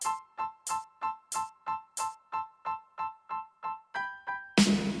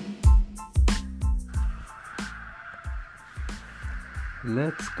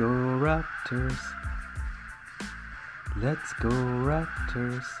Let's go Raptors. Let's go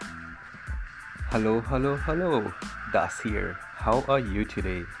Raptors. Hello, hello, hello. Das here. How are you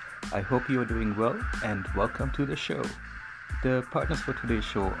today? I hope you are doing well and welcome to the show. The partners for today's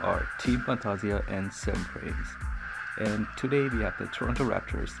show are Team Fantasia and 7Frames. And today we have the Toronto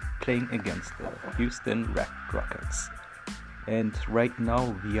Raptors playing against the Houston Rockets. And right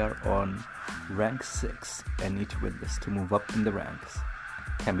now we are on rank 6 and need to win this to move up in the ranks.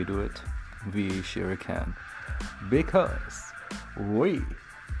 Can we do it? We sure can. Because we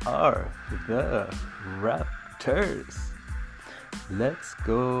are the Raptors. Let's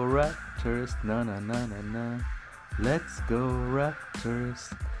go Raptors, na na na na na. Let's go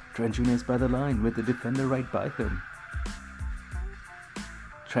Raptors. Trent Jr. is by the line with the defender right by him.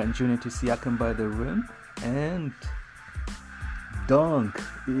 Trent Jr. to Siakam by the rim and dunk.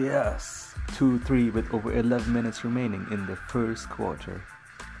 Yes, 2-3 with over 11 minutes remaining in the first quarter.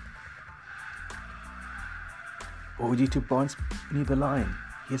 OG to Barnes near the line.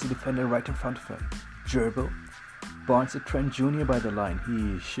 Here's a defender right in front of him. Dribble. Barnes to Trent Jr. by the line.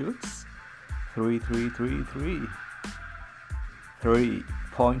 He shoots. 3-3-3-3.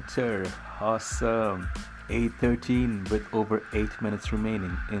 3-pointer. Awesome. 8-13 with over 8 minutes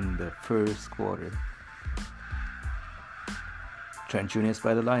remaining in the first quarter. Trent Jr. is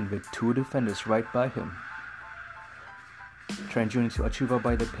by the line with two defenders right by him. Trent Jr. to Achuva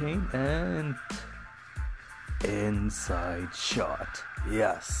by the paint and inside shot.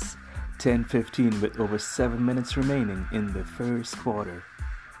 Yes. 10-15 with over 7 minutes remaining in the first quarter.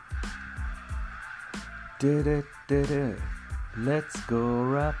 Let's go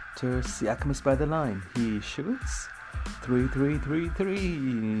Raptors. Siakam is by the line. He shoots.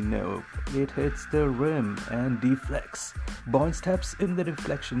 3-3-3-3. Nope. It hits the rim and deflects. Barnes taps in the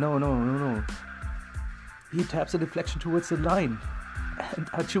deflection. No. He taps the deflection towards the line. And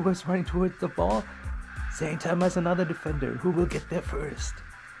Achuva is running towards the ball. Same time as another defender. Who will get there first?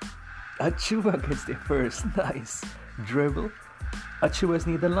 Achuva gets there first. Nice. Dribble. Achuva is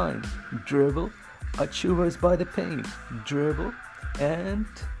near the line. Dribble. Achuva is by the paint. Dribble. And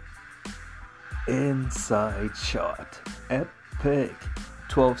inside shot. Epic.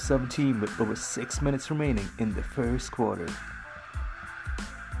 12-17 with over 6 minutes remaining in the first quarter.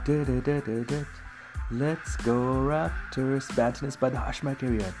 Let's go Raptors. Banton is by the hash mark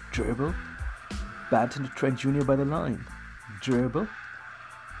area. Dribble. Banton to Trent Jr. by the line. Dribble.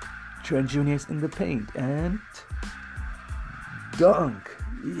 Trent Jr. is in the paint and dunk.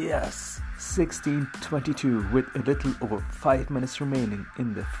 Yes. 16-22 with a little over 5 minutes remaining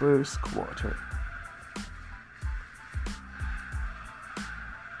in the first quarter.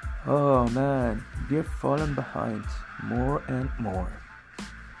 Oh man, we're falling behind more and more.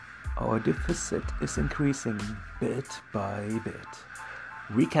 Our deficit is increasing bit by bit.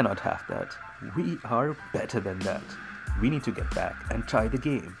 We cannot have that. We are better than that. We need to get back and try the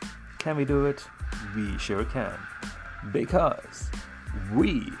game. Can we do it? We sure can. Because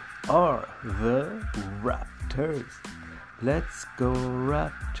we are the Raptors. Let's go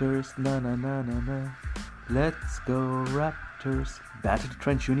Raptors, na na na na na. Let's go Raptors. Batted to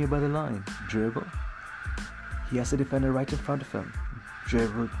Trent Jr. by the line. Dribble. He has a defender right in front of him.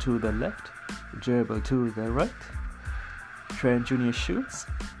 Dribble to the left. Dribble to the right. Trent Jr. shoots.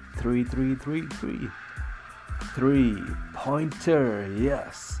 3-3-3-3. 3-pointer.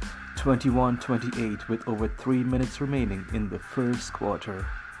 Yes. 21-28 with over 3 minutes remaining in the first quarter.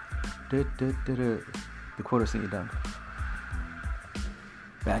 The quarter's nearly done.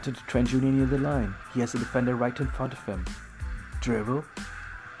 Batted to Trent Jr. near the line. He has a defender right in front of him. Dribble.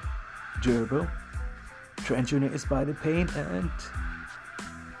 Trent Jr. is by the paint and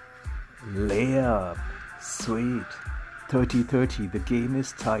layup. Sweet. 30-30. The game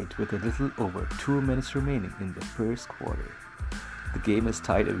is tight with a little over 2 minutes remaining in the first quarter. The game is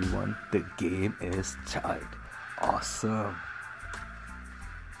tight, everyone. The game is tight. Awesome.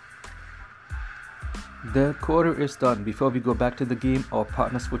 The quarter is done. Before we go back to the game, our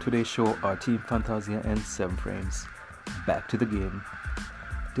partners for today's show are Team Fantasia and 7Frames. Back to the game.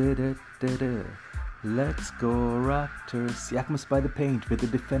 Let's go Raptors. Siakam is by the paint with the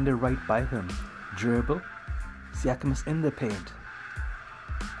defender right by him. Dribble. Siakam is in the paint.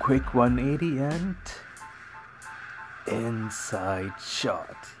 Quick 180 and inside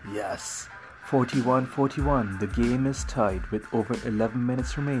shot. Yes. 41-41. The game is tied with over 11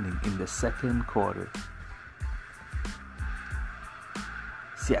 minutes remaining in the second quarter.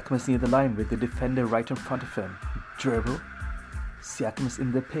 Siakam is near the line with the defender right in front of him. Dribble. Siakam is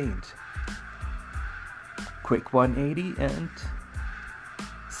in the paint. Quick 180 and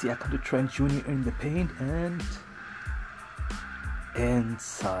Siakam to Trent Jr. in the paint and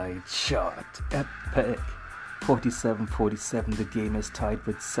Inside shot. Epic. 47-47. The game is tied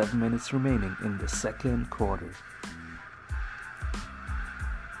with 7 minutes remaining in the second quarter.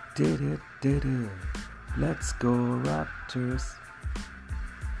 Did it. Let's go Raptors.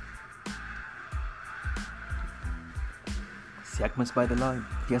 Siakam's by the line.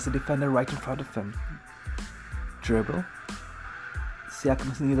 He has a defender right in front of him. Dribble.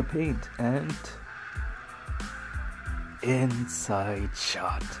 Siakam is near the paint and inside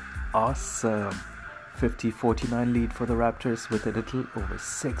shot. Awesome. 50-49 lead for the Raptors with a little over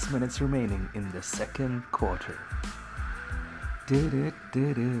 6 minutes remaining in the second quarter. Did it.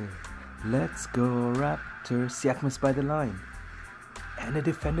 Let's go Raptors. Siakam is by the line. And the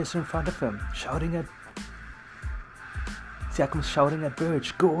defenders in front of him Siakam's shouting at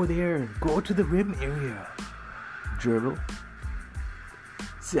Birch, go there, go to the rim area. Dribble.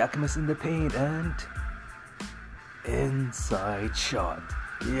 Siakam is in the paint and inside shot.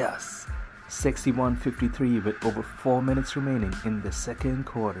 Yes. 61-53 with over 4 minutes remaining in the second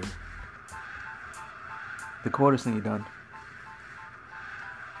quarter. The quarter's nearly done.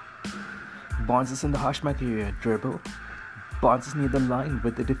 Barnes is in the hash mark area. Dribble. Barnes is near the line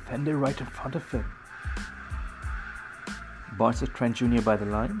with the defender right in front of him. Barnes is Trent Jr. by the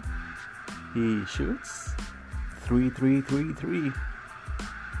line. He shoots. 3-3-3-3.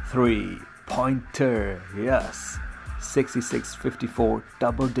 3-pointer. Yes. 66-54.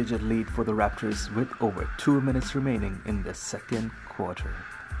 Double-digit lead for the Raptors with over 2 minutes remaining in the second quarter.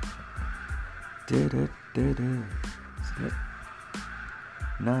 Did it.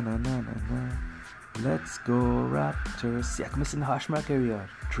 Na. Let's go Raptors. Siakam is in the hash mark area.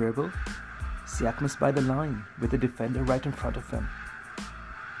 Dribble. Siakam is by the line with the defender right in front of him.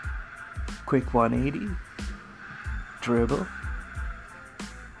 Quick 180. Dribble.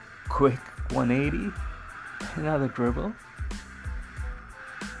 Quick 180. Another dribble.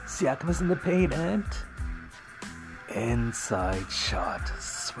 Siakam is in the paint and inside shot.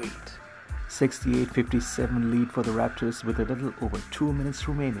 Sweet. 68-57 lead for the Raptors with a little over 2 minutes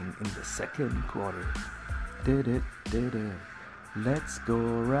remaining in the second quarter. Did it. Let's go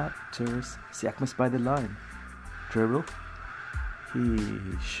Raptors. Siakam is by the line. Dribble. He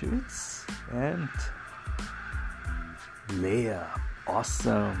shoots and layup.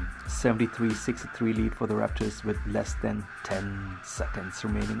 Awesome. 73-63 lead for the Raptors with less than 10 seconds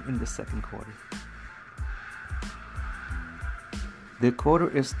remaining in the second quarter. The quarter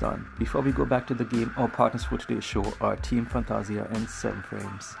is done. Before we go back to the game, our partners for today's show are Team Fantasia and 7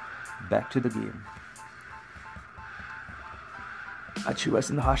 Frames. Back to the game. Achiuwa is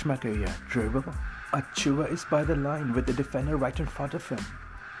in the hash mark area. Dribble. Achiuwa is by the line with the defender right in front of him.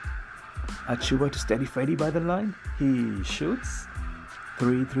 Achiuwa to Steady Freddy by the line. He shoots.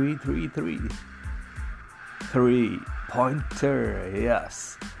 3-3-3-3. 3-pointer.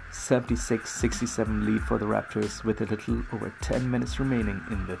 Yes. 76-67 lead for the Raptors with a little over 10 minutes remaining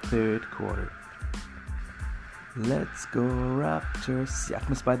in the third quarter. Let's go Raptors.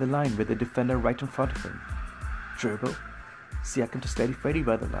 Siakam is by the line with the defender right in front of him. Dribble. Siakam to Steady Freddy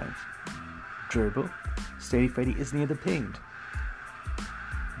by the line. Dribble. Steady Freddy is near the paint.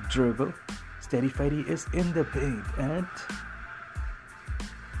 Dribble. Steady Freddy is in the paint and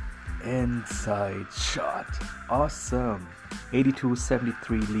inside shot. Awesome.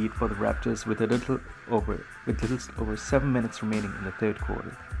 82-73 lead for the Raptors with a little over 7 minutes remaining in the third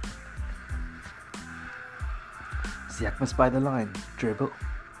quarter. Siakam is by the line. Dribble.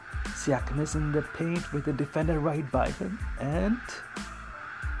 Siakam is in the paint with the defender right by him and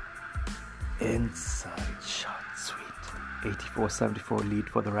inside shot. Sweet. 84-74 lead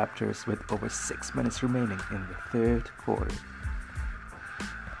for the Raptors with over 6 minutes remaining in the third quarter.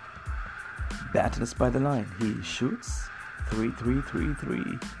 Batten is by the line. He shoots.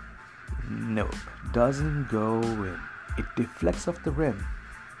 3-3-3-3. Nope. Doesn't go in. It deflects off the rim.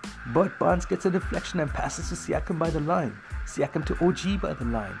 But Barnes gets a deflection and passes to Siakam by the line. Siakam to OG by the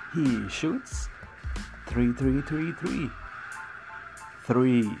line. He shoots. 3-3-3-3.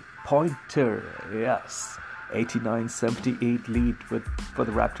 3-pointer. Yes. 89-78 lead for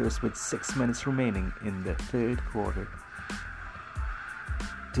the Raptors with 6 minutes remaining in the third quarter.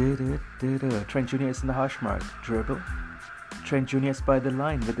 Did it. Trent Jr. is in the hash mark. Dribble. Trent Jr. is by the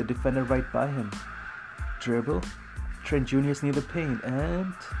line with the defender right by him. Dribble. Trent Jr. is near the paint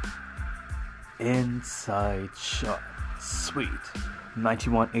and inside shot. Sweet.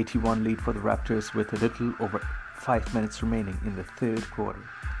 91-81 lead for the Raptors with a little over 5 minutes remaining in the third quarter.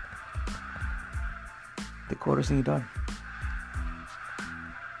 The quarter's nearly done.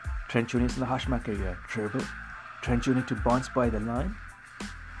 Trent Jr. is in the hash mark area. Dribble. Trent Jr. to Barnes by the line.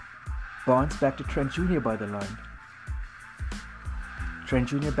 Barnes back to Trent Jr. by the line. Trent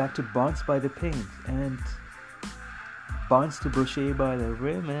Jr. back to Barnes by the paint, and Barnes to Boucher by the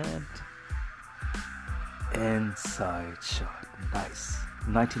rim, and inside shot. Nice.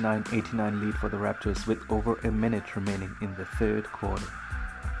 99-89 lead for the Raptors with over a minute remaining in the third quarter.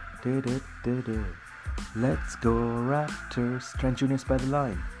 Let's go Raptors. Trent Jr.'s by the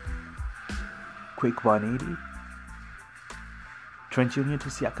line. Quick 180. Trent Jr. to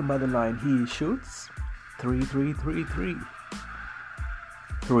Siakam by the line. He shoots. 3-3-3-3.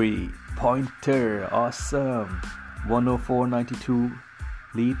 3-pointer. Awesome. 104-92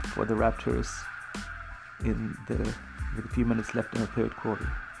 lead for the Raptors with a few minutes left in the third quarter.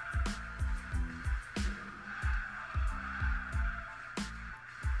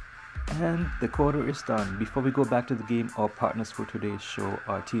 And the quarter is done. Before we go back to the game, our partners for today's show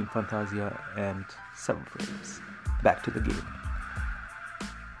are Team Fantasia and 7 Frames. Back to the game.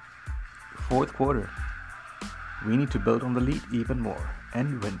 Fourth quarter. We need to build on the lead even more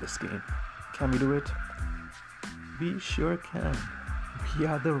and win this game. Can we do it? We sure can. We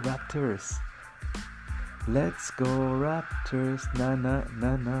are the Raptors. Let's go Raptors. Na na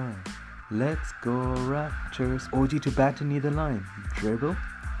na na. Let's go Raptors. OG to Batten near the line. Dribble.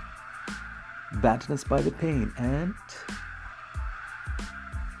 Batten is by the paint and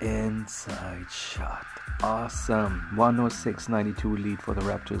inside shot. Awesome. 106-92 lead for the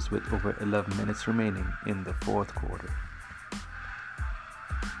Raptors with over 11 minutes remaining in the fourth quarter.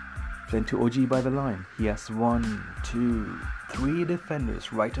 Flynn to OG by the line. He has 1, 2, 3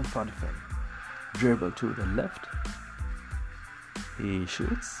 defenders right in front of him. Dribble to the left. He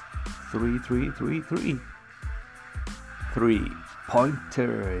shoots. 3-3-3-3.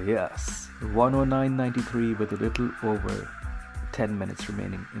 3-pointer, yes. 109-93 with a little over 10 minutes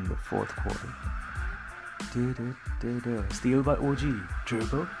remaining in the fourth quarter. Steal by OG.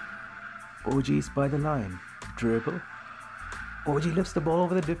 Dribble. OG's by the line. Dribble. OG lifts the ball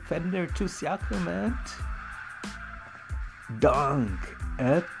over the defender to Siakam and dunk.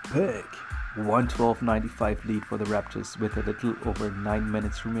 Epic. 112-95 lead for the Raptors with a little over 9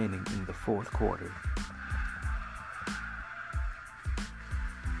 minutes remaining in the fourth quarter.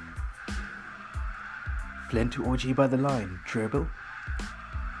 Flynn to OG by the line. Dribble.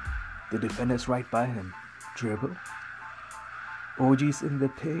 The defender's right by him. Dribble. OG's in the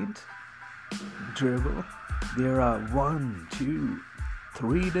paint. Dribble. There are 1, 2,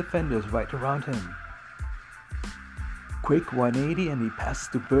 3 defenders right around him. Quick 180 and he passes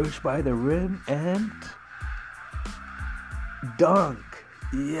to Birch by the rim and dunk.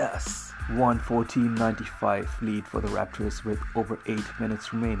 Yes. 114-95 lead for the Raptors with over 8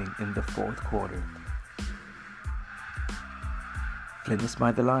 minutes remaining in the fourth quarter. Flynn is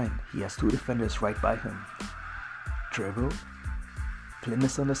by the line. He has 2 defenders right by him. Dribble. Flynn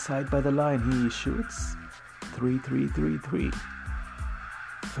is on the side by the line. He shoots. 3-3-3-3.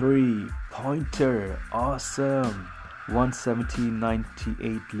 3-pointer. Awesome.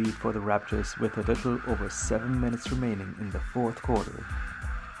 117-98 lead for the Raptors with a little over 7 minutes remaining in the fourth quarter.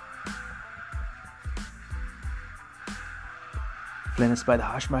 Flynn is by the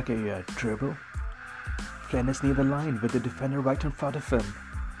hash mark area. Dribble. Flynn is near the line with the defender right in front of him.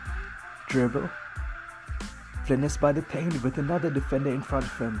 Dribble. Flynn is by the paint with another defender in front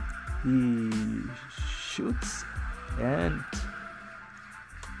of him. He shoots and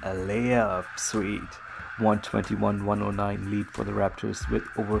a layup. Sweet. 121-109 lead for the Raptors with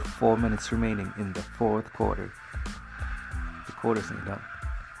over 4 minutes remaining in the fourth quarter. The quarter's nearly done.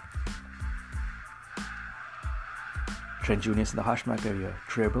 Trent Jr. is in the hash mark area.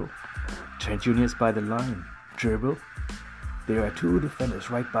 Dribble. Trent Jr. is by the line. Dribble. There are 2 defenders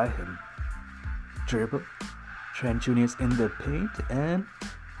right by him. Dribble. Trent Jr. is in the paint and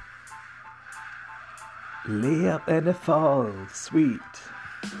layup and a foul. Sweet.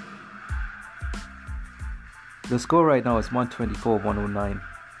 The score right now is 124-109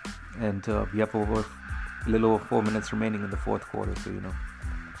 and we have a little over 4 minutes remaining in the fourth quarter, so you know.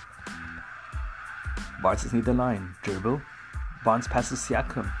 Barnes is near the line. Dribble. Barnes passes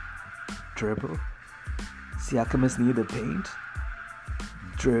Siakam. Dribble. Siakam is near the paint.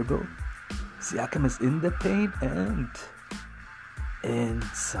 Dribble. Siakam is in the paint and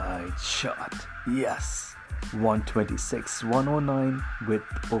inside shot. Yes. 126-109 with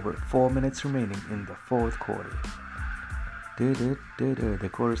over 4 minutes remaining in the fourth quarter. The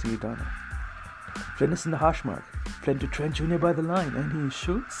quarter's nearly done. Flynn is in the hash mark. Flynn to Trent Jr. by the line and he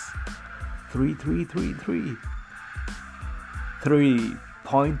shoots. 3-3-3-3.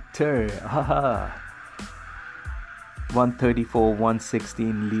 3-pointer. Haha.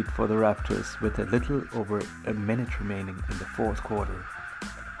 134-116 lead for the Raptors with a little over a minute remaining in the fourth quarter.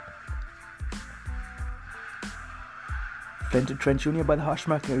 Flynn to Trent Jr. by the hash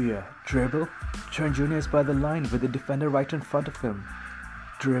mark area. Dribble. Trent Jr. is by the line with the defender right in front of him.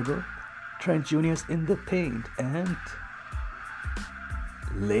 Dribble. Trent Jr. is in the paint and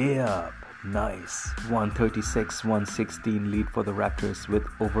layup. Nice. 136-116 lead for the Raptors with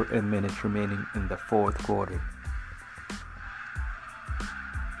over a minute remaining in the fourth quarter.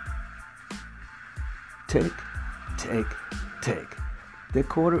 Tick, tick, tick. The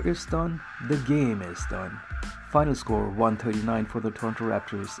quarter is done. The game is done. Final score 139 for the Toronto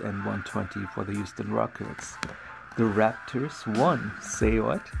Raptors and 120 for the Houston Rockets. The Raptors won. Say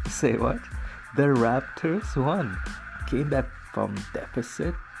what? Say what? The Raptors won. Came back from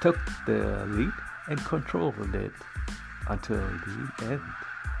deficit, took the lead and controlled it until the end.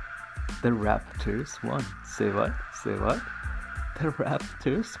 The Raptors won. Say what? Say what? The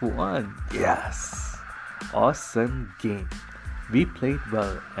Raptors won. Yes. Awesome game. We played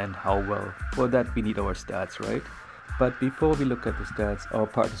well, and how well? For that we need our stats, right? But before we look at the stats, our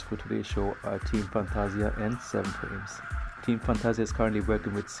partners for today's show are Team Fantasia and 7 Frames. Team Fantasia is currently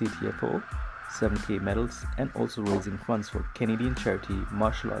working with CTFO, 7K medals, and also raising funds for Canadian charity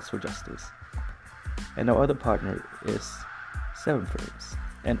Martial Arts for Justice. And our other partner is 7 Frames.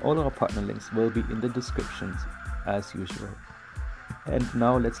 And all our partner links will be in the descriptions as usual. And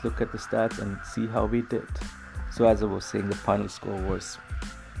now let's look at the stats and see how we did. So as I was saying, the final score was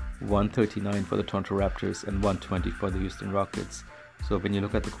 139 for the Toronto Raptors and 120 for the Houston Rockets. So when you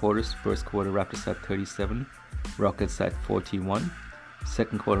look at the quarters, first quarter Raptors had 37, Rockets had 41.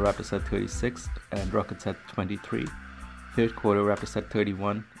 Second quarter Raptors had 36 and Rockets had 23. Third quarter Raptors had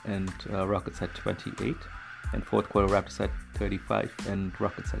 31 and Rockets had 28. And fourth quarter Raptors had 35 and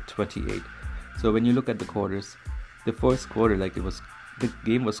Rockets had 28. So when you look at the quarters, the first quarter, the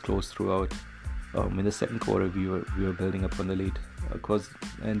game was close throughout. In the second quarter, we were building up on the lead,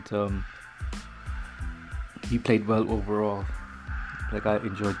 he played well overall. Like, I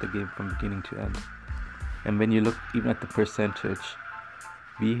enjoyed the game from beginning to end. And when you look even at the percentage,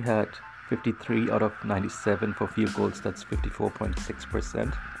 we had 53 out of 97 for field goals. That's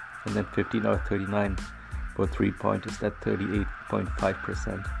 54.6%, and then 15 out of 39 for 3-pointers. That's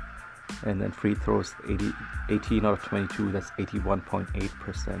 38.5%. And then free throws, 18 out of 22. That's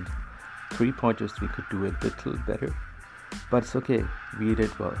 81.8%. 3-pointers we could do a little better, but it's okay, we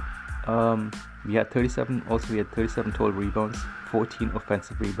did well. We had 37 total rebounds, 14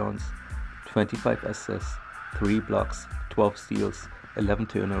 offensive rebounds, 25 assists, 3 blocks, 12 steals, 11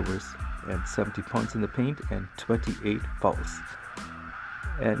 turnovers, and 70 points in the paint and 28 fouls.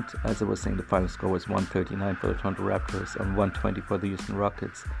 And as I was saying, the final score was 139 for the Toronto Raptors and 120 for the Houston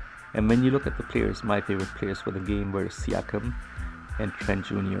Rockets. And when you look at the players, my favorite players for the game were Siakam and Trent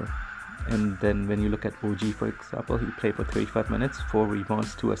Jr. And then when you look at OG, for example, he played for 35 minutes, 4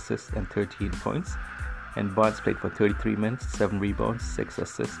 rebounds, 2 assists, and 13 points. And Barnes played for 33 minutes, 7 rebounds, 6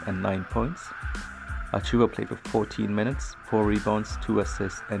 assists, and 9 points. Achiuwa played for 14 minutes, 4 rebounds, 2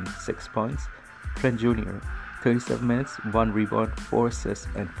 assists, and 6 points. Trent Jr., 37 minutes, 1 rebound, 4 assists,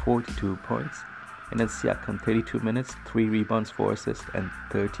 and 42 points. And then Siakam, 32 minutes, 3 rebounds, 4 assists, and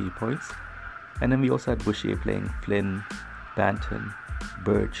 30 points. And then we also had Boucher playing, Flynn, Banton,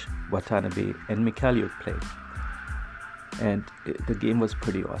 Birch, Watanabe, and Mikhailiuk played. And the game was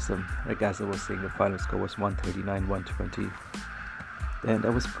pretty awesome. Like, as I was saying, the final score was 139-120. And I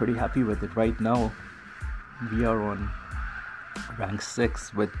was pretty happy with it. Right now, we are on rank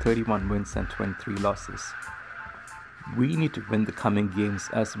 6 with 31 wins and 23 losses. We need to win the coming games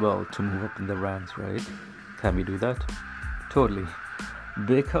as well to move up in the ranks, right? Can we do that? Totally.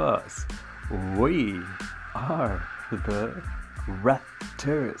 Because we are the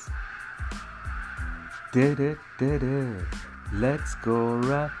Raptors. Did it. Let's go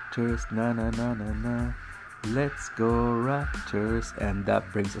Raptors. Na na na na na. Let's go Raptors. And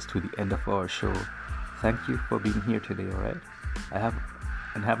that brings us to the end of our show. Thank you for being here today, alright? Have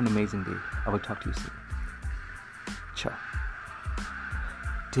an amazing day. I will talk to you soon. Ciao.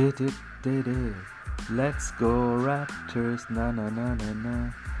 Did it. Let's go Raptors. Na na na na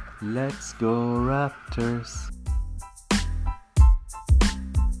na. Let's go Raptors.